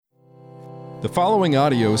The following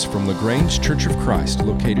audio is from LaGrange Church of Christ,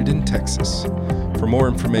 located in Texas. For more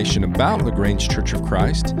information about LaGrange Church of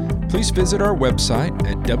Christ, please visit our website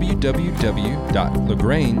at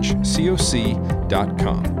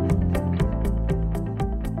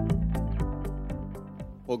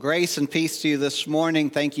www.lagrangecoc.com. Well, grace and peace to you this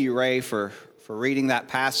morning. Thank you, Ray, for reading that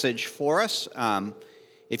passage for us.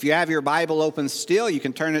 If you have your Bible open still, you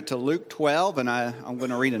can turn it to Luke 12, and I'm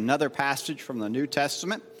going to read another passage from the New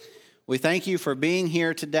Testament. We thank you for being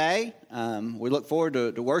here today. We look forward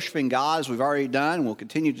to worshiping God as we've already done, and we'll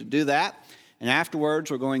continue to do that. And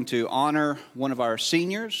afterwards, we're going to honor one of our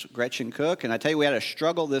seniors, Gretchen Cook. And I tell you, we had a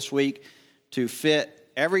struggle this week to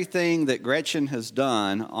fit everything that Gretchen has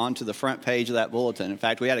done onto the front page of that bulletin. In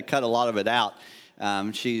fact, we had to cut a lot of it out.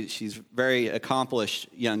 She's a very accomplished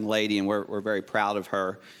young lady, and we're very proud of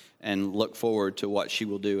her and look forward to what she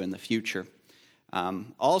will do in the future.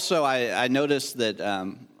 Also, I noticed that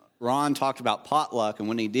Ron talked about potluck, and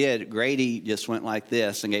when he did, Grady just went like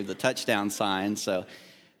this and gave the touchdown sign. So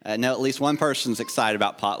I know at least one person's excited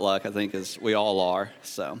about potluck, I think, as we all are.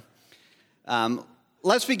 So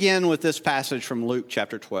let's begin with this passage from Luke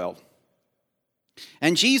chapter 12.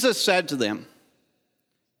 And Jesus said to them,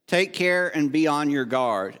 "Take care and be on your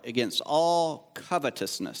guard against all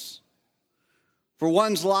covetousness. For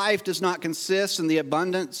one's life does not consist in the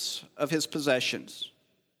abundance of his possessions."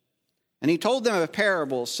 And he told them a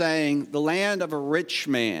parable, saying, "The land of a rich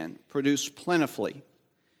man produced plentifully.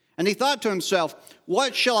 And he thought to himself,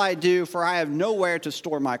 'What shall I do, for I have nowhere to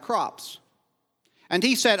store my crops?' And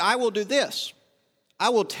he said, 'I will do this. I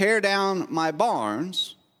will tear down my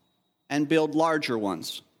barns and build larger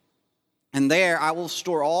ones. And there I will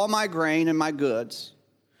store all my grain and my goods.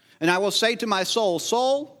 And I will say to my soul,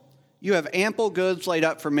 Soul, you have ample goods laid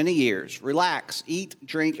up for many years. Relax, eat,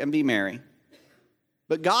 drink, and be merry.'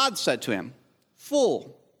 But God said to him,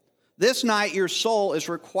 'Fool, this night your soul is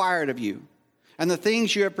required of you, and the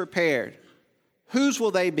things you have prepared, whose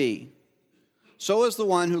will they be? So is the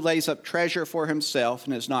one who lays up treasure for himself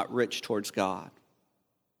and is not rich towards God.'"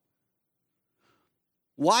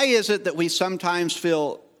 Why is it that we sometimes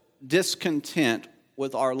feel discontent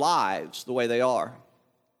with our lives the way they are?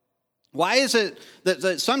 Why is it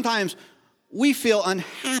that sometimes we feel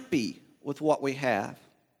unhappy with what we have?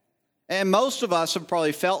 And most of us have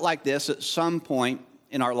probably felt like this at some point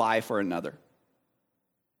in our life or another.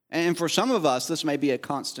 And for some of us, this may be a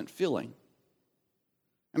constant feeling.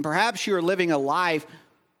 And perhaps you're living a life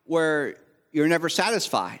where you're never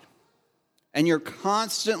satisfied, and you're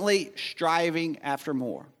constantly striving after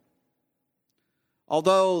more.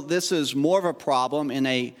 Although this is more of a problem in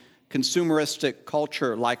a consumeristic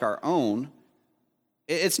culture like our own,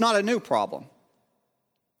 it's not a new problem.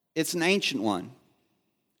 It's an ancient one.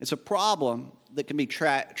 It's a problem that can be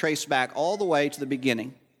traced back all the way to the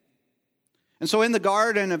beginning. And so in the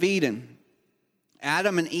Garden of Eden,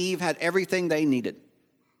 Adam and Eve had everything they needed.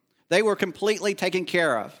 They were completely taken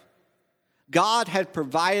care of. God had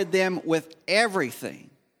provided them with everything.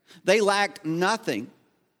 They lacked nothing.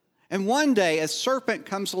 And one day a serpent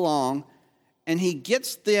comes along and he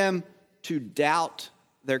gets them to doubt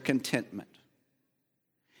their contentment.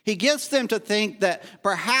 He gets them to think that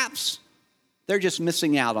perhaps they're just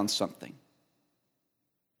missing out on something.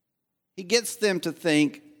 He gets them to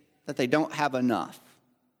think that they don't have enough.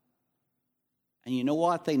 And you know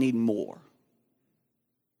what? They need more.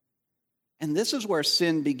 And this is where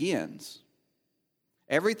sin begins.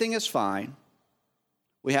 Everything is fine.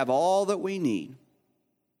 We have all that we need.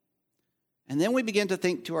 And then we begin to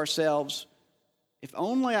think to ourselves, if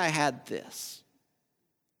only I had this.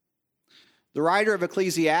 The writer of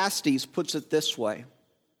Ecclesiastes puts it this way: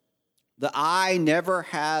 "The eye never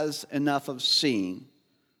has enough of seeing,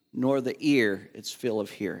 nor the ear its fill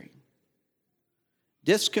of hearing."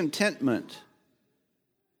 Discontentment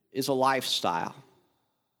is a lifestyle.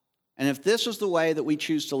 And if this is the way that we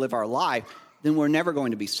choose to live our life, then we're never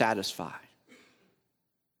going to be satisfied.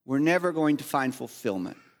 We're never going to find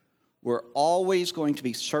fulfillment. We're always going to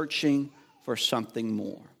be searching for something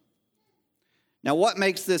more. Now, what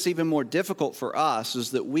makes this even more difficult for us is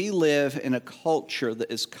that we live in a culture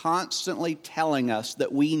that is constantly telling us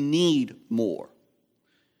that we need more.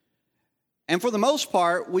 And for the most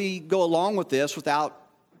part, we go along with this without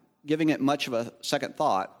giving it much of a second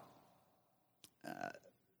thought.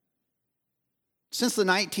 Since the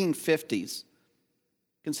 1950s,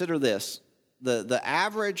 consider this, the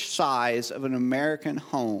average size of an American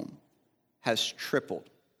home has tripled.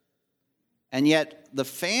 And yet the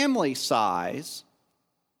family size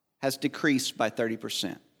has decreased by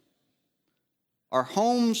 30%. Our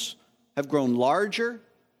homes have grown larger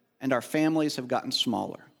and our families have gotten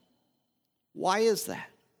smaller. Why is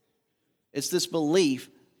that? It's this belief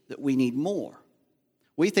that we need more.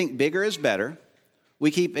 We think bigger is better.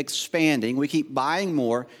 We keep expanding. We keep buying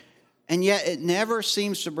more. And yet it never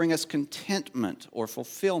seems to bring us contentment or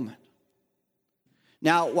fulfillment.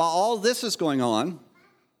 Now, while all this is going on,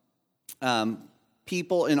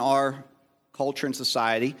 people in our culture and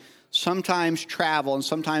society sometimes travel and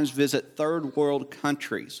sometimes visit third world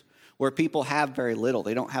countries where people have very little.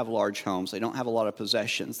 They don't have large homes. They don't have a lot of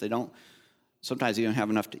possessions. They don't sometimes even have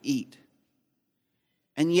enough to eat.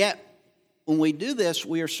 And yet, when we do this,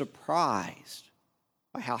 we are surprised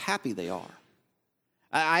by how happy they are.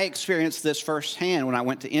 I experienced this firsthand when I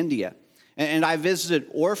went to India. And I visited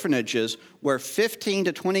orphanages where 15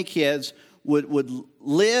 to 20 kids would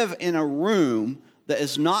live in a room that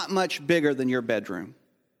is not much bigger than your bedroom.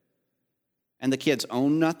 And the kids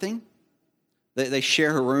own nothing. They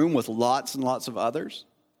share a room with lots and lots of others.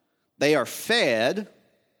 They are fed,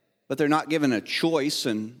 but they're not given a choice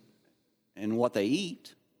in what they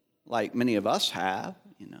eat, like many of us have,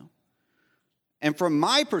 And from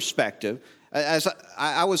my perspective, as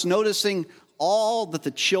I was noticing all that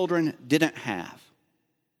the children didn't have.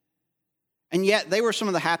 And yet they were some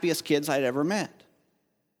of the happiest kids I'd ever met.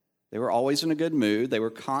 They were always in a good mood. They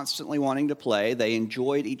were constantly wanting to play. They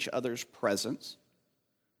enjoyed each other's presence.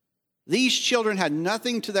 These children had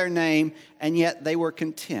nothing to their name, and yet they were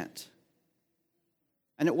content.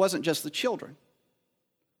 And it wasn't just the children.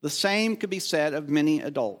 The same could be said of many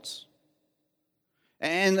adults.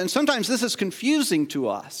 And sometimes this is confusing to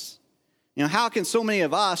us. How can so many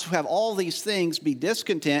of us who have all these things be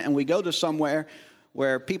discontent, and we go to somewhere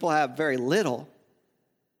where people have very little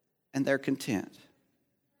and they're content?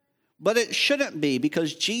 But it shouldn't be,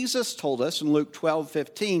 because Jesus told us in Luke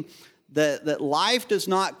 12:15 that life does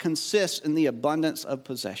not consist in the abundance of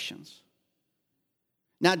possessions.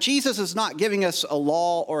 Now, Jesus is not giving us a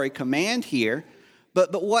law or a command here,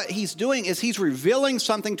 but what he's doing is he's revealing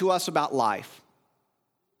something to us about life.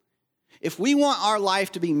 If we want our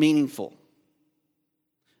life to be meaningful,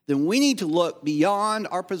 then we need to look beyond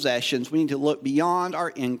our possessions. We need to look beyond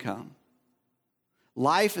our income.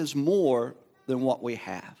 Life is more than what we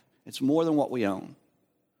have. It's more than what we own.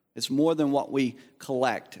 It's more than what we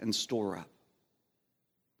collect and store up.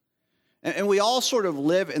 And we all sort of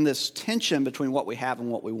live in this tension between what we have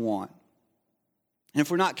and what we want. And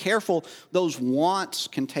if we're not careful, those wants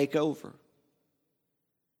can take over.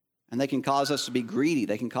 And they can cause us to be greedy.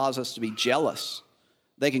 They can cause us to be jealous.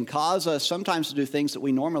 They can cause us sometimes to do things that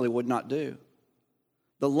we normally would not do.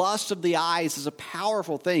 The lust of the eyes is a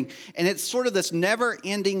powerful thing. And it's sort of this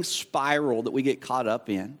never-ending spiral that we get caught up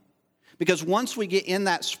in. Because once we get in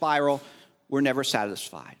that spiral, we're never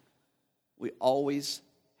satisfied. We always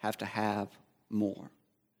have to have more.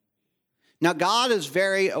 Now, God is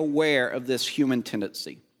very aware of this human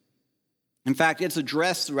tendency. In fact, it's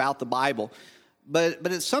addressed throughout the Bible. But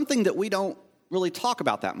it's something that we don't really talk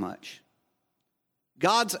about that much.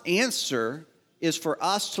 God's answer is for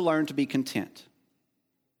us to learn to be content.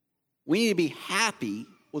 We need to be happy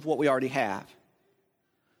with what we already have.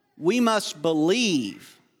 We must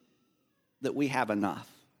believe that we have enough.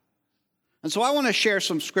 And so I want to share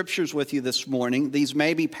some scriptures with you this morning. These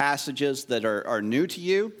may be passages that are new to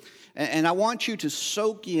you, and I want you to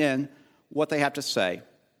soak in what they have to say.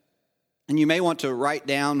 And you may want to write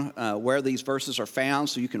down where these verses are found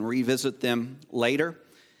so you can revisit them later.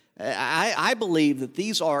 I believe that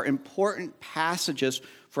these are important passages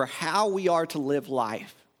for how we are to live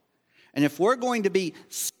life. And if we're going to be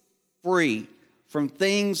free from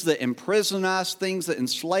things that imprison us, things that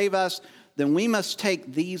enslave us, then we must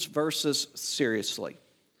take these verses seriously.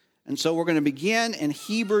 And so we're going to begin in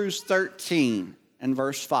Hebrews 13 and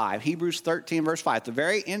verse 5. Hebrews 13, verse 5. At the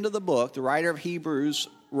very end of the book, the writer of Hebrews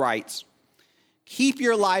writes, "Keep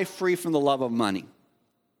your life free from the love of money,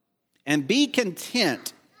 and be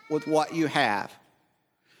content with what you have.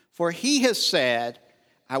 For he has said,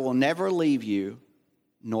 I will never leave you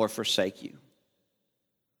nor forsake you."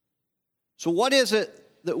 So what is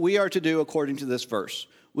it that we are to do according to this verse?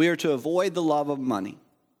 We are to avoid the love of money.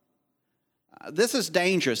 This is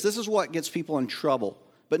dangerous. This is what gets people in trouble.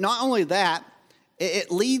 But not only that,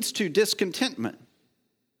 it leads to discontentment.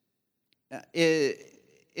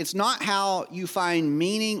 It's not how you find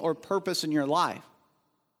meaning or purpose in your life.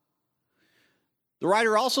 The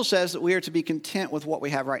writer also says that we are to be content with what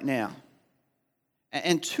we have right now.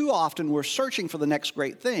 And too often we're searching for the next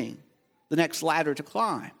great thing, the next ladder to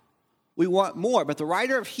climb. We want more, but the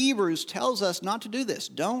writer of Hebrews tells us not to do this.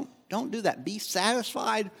 Don't do that. Be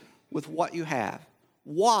satisfied with what you have.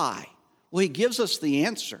 Why? Well, he gives us the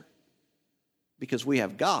answer. Because we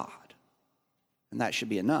have God, and that should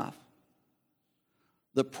be enough.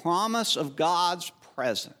 The promise of God's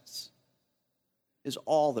presence is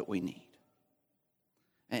all that we need.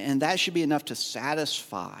 And that should be enough to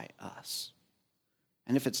satisfy us.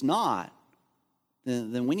 And if it's not,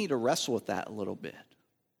 then we need to wrestle with that a little bit.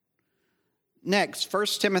 Next, 1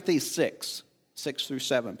 Timothy 6 through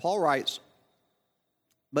 7. Paul writes,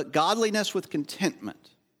 "But godliness with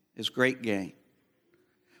contentment is great gain.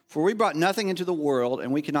 For we brought nothing into the world,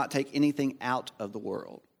 and we cannot take anything out of the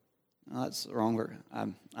world." Oh, that's the wrong word.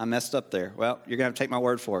 I messed up there. Well, you're going to have to take my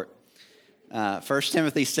word for it. 1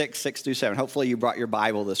 Timothy 6 through 7. Hopefully you brought your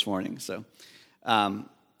Bible this morning. So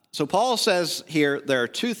Paul says here there are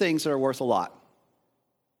two things that are worth a lot.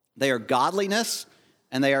 They are godliness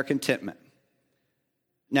and they are contentment.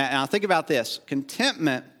 Now think about this.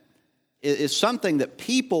 Contentment is something that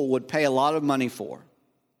people would pay a lot of money for.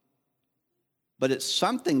 But it's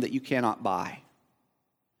something that you cannot buy.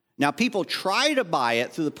 Now, people try to buy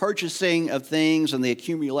it through the purchasing of things and the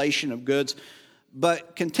accumulation of goods,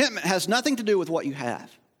 but contentment has nothing to do with what you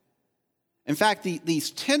have. In fact,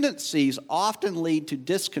 these tendencies often lead to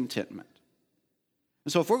discontentment.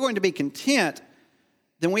 And so if we're going to be content,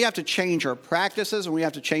 then we have to change our practices and we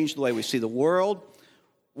have to change the way we see the world.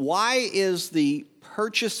 Why is the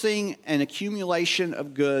purchasing and accumulation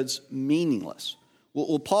of goods meaningless?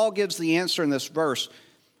 Well, Paul gives the answer in this verse.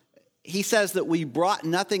 He says that we brought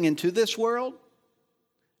nothing into this world,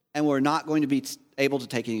 and we're not going to be able to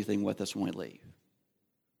take anything with us when we leave.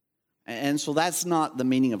 And so that's not the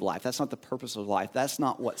meaning of life. That's not the purpose of life. That's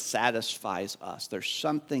not what satisfies us. There's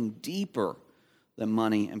something deeper than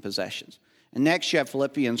money and possessions. And next you have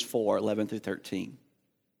Philippians 4, 11 through 13.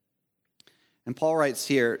 And Paul writes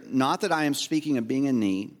here, "Not that I am speaking of being in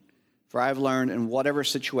need, for I have learned in whatever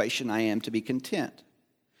situation I am to be content.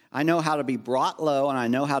 I know how to be brought low, and I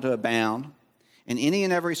know how to abound. In any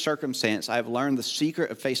and every circumstance, I have learned the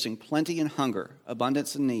secret of facing plenty and hunger,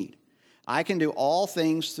 abundance and need. I can do all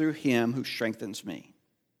things through him who strengthens me."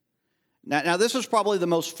 Now this is probably the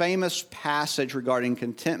most famous passage regarding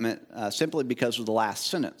contentment, simply because of the last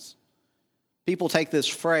sentence. People take this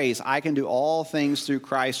phrase, "I can do all things through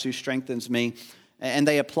Christ who strengthens me," and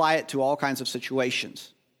they apply it to all kinds of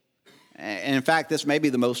situations. And in fact, this may be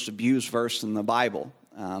the most abused verse in the Bible.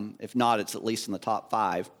 If not, it's at least in the top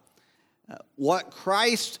 5. What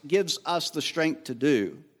Christ gives us the strength to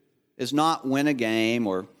do is not win a game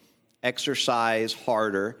or exercise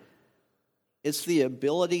harder. It's the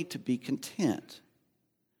ability to be content.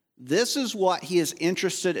 This is what he is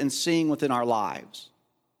interested in seeing within our lives.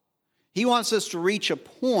 He wants us to reach a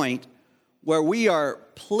point where we are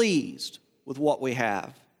pleased with what we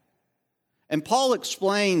have. And Paul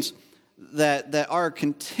explains that our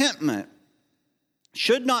contentment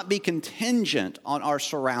should not be contingent on our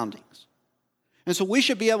surroundings. And so we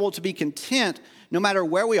should be able to be content no matter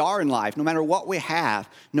where we are in life, no matter what we have,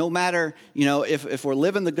 no matter, if we're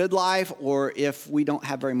living the good life or if we don't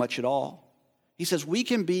have very much at all. He says we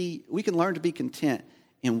can learn to be content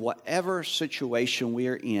in whatever situation we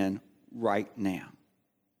are in right now.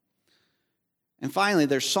 And finally,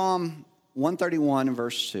 there's Psalm 131 and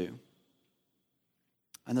verse 2.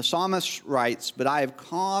 And the psalmist writes, "But I have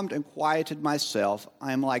calmed and quieted myself.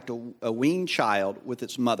 I am like a weaned child with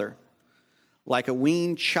its mother. Like a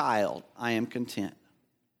weaned child, I am content."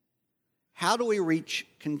 How do we reach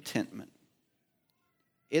contentment?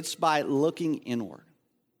 It's by looking inward.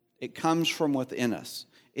 It comes from within us.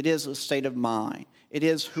 It is a state of mind. It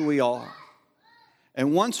is who we are.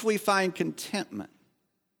 And once we find contentment,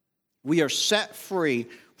 we are set free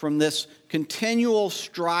from this continual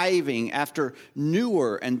striving after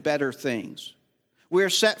newer and better things. We are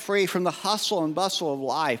set free from the hustle and bustle of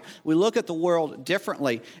life. We look at the world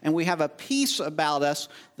differently, and we have a peace about us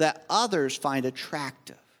that others find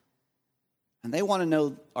attractive. And they want to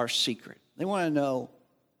know our secret. They want to know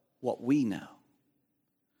what we know.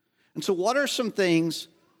 And so what are some things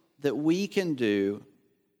that we can do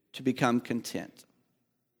to become content?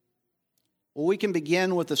 Well, we can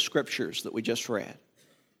begin with the scriptures that we just read.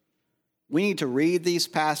 We need to read these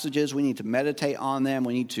passages. We need to meditate on them.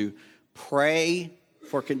 We need to pray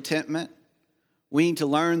for contentment. We need to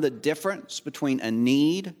learn the difference between a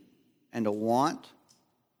need and a want.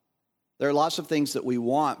 There are lots of things that we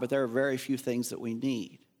want, but there are very few things that we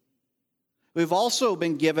need. We've also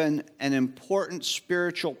been given an important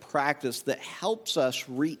spiritual practice that helps us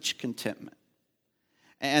reach contentment.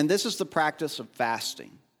 And this is the practice of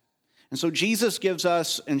fasting. And so Jesus gives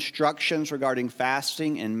us instructions regarding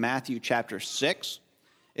fasting in Matthew chapter 6.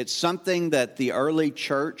 It's something that the early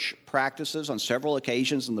church practices on several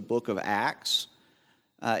occasions in the book of Acts.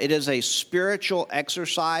 It is a spiritual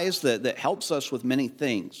exercise that helps us with many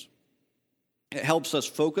things. It helps us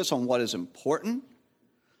focus on what is important,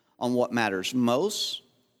 on what matters most.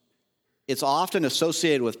 It's often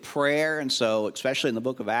associated with prayer, and so especially in the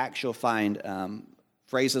book of Acts, you'll find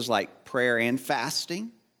phrases like prayer and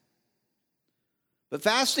fasting. But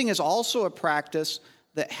fasting is also a practice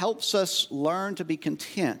that helps us learn to be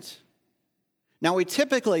content. Now, we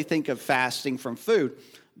typically think of fasting from food,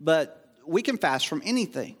 but we can fast from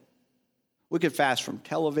anything. We could fast from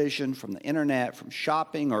television, from the internet, from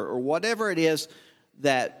shopping, or whatever it is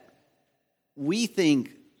that we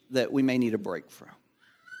think that we may need a break from.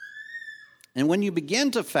 And when you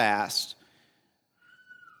begin to fast,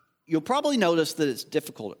 you'll probably notice that it's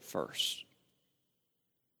difficult at first.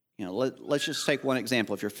 Let's just take one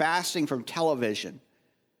example. If you're fasting from television,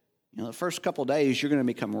 the first couple of days, you're going to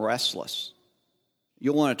become restless.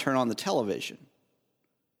 You'll want to turn on the television.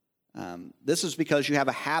 This is because you have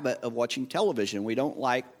a habit of watching television. We don't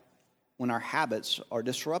like when our habits are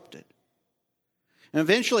disrupted. And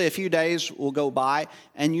eventually, a few days will go by,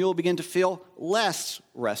 and you'll begin to feel less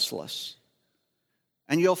restless.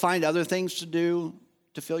 And you'll find other things to do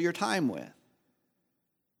to fill your time with.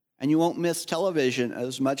 And you won't miss television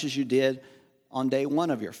as much as you did on day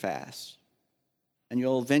one of your fast. And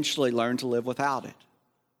you'll eventually learn to live without it.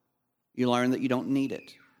 You learn that you don't need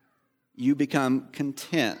it. You become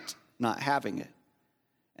content not having it.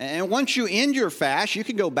 And once you end your fast, you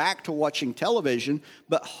can go back to watching television,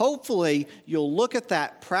 but hopefully you'll look at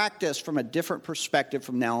that practice from a different perspective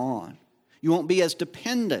from now on. You won't be as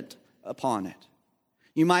dependent upon it.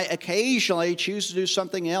 You might occasionally choose to do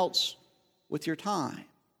something else with your time.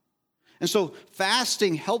 And so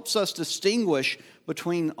fasting helps us distinguish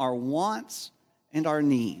between our wants and our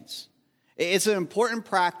needs. It's an important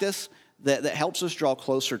practice that helps us draw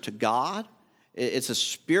closer to God. It's a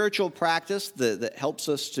spiritual practice that helps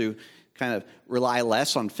us to kind of rely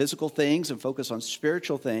less on physical things and focus on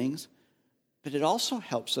spiritual things. But it also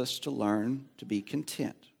helps us to learn to be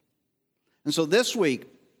content. And so this week,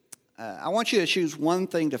 I want you to choose one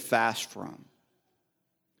thing to fast from.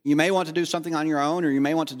 You may want to do something on your own, or you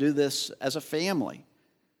may want to do this as a family.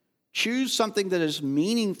 Choose something that is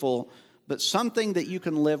meaningful, but something that you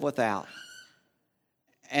can live without.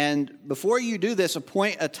 And before you do this,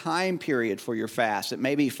 appoint a time period for your fast. It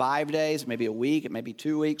may be 5 days, it may be a week, it may be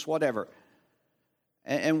 2 weeks, whatever.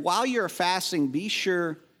 And while you're fasting, be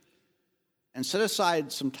sure and set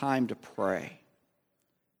aside some time to pray.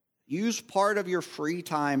 Use part of your free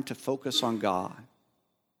time to focus on God.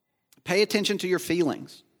 Pay attention to your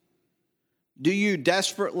feelings. Do you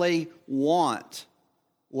desperately want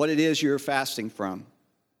what it is you're fasting from?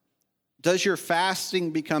 Does your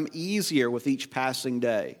fasting become easier with each passing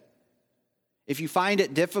day? If you find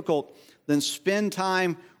it difficult, then spend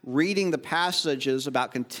time reading the passages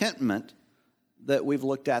about contentment that we've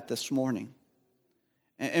looked at this morning.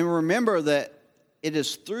 And remember that it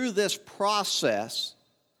is through this process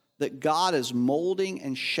that God is molding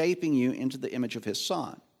and shaping you into the image of His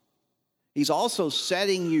Son. He's also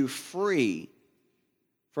setting you free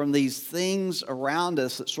from these things around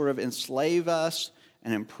us that sort of enslave us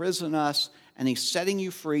and imprison us, and He's setting you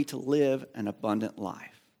free to live an abundant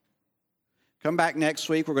life. Come back next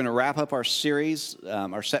week. We're going to wrap up our series,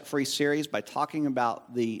 our Set Free series, by talking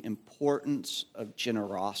about the importance of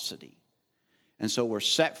generosity. And so we're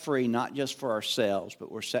set free not just for ourselves,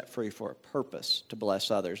 but we're set free for a purpose to bless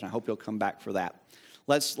others. And I hope you'll come back for that.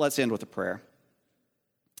 Let's end with a prayer.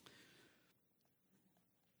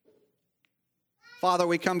 Father,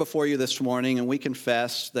 we come before you this morning and we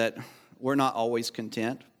confess that we're not always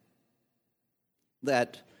content,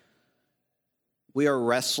 that we are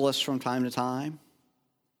restless from time to time,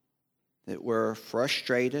 that we're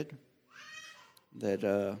frustrated,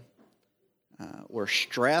 that we're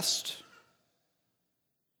stressed.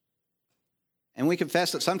 And we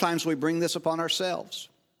confess that sometimes we bring this upon ourselves,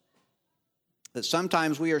 that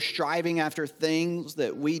sometimes we are striving after things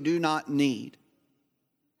that we do not need.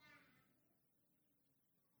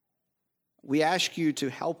 We ask you to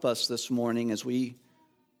help us this morning as we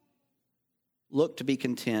look to be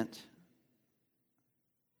content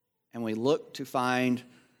and we look to find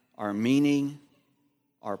our meaning,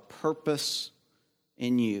 our purpose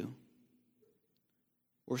in you.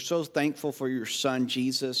 We're so thankful for your Son,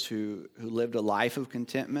 Jesus, who lived a life of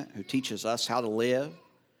contentment, who teaches us how to live,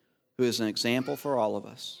 who is an example for all of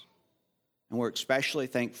us. And we're especially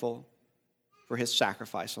thankful for His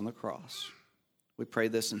sacrifice on the cross. We pray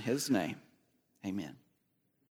this in His name. Amen.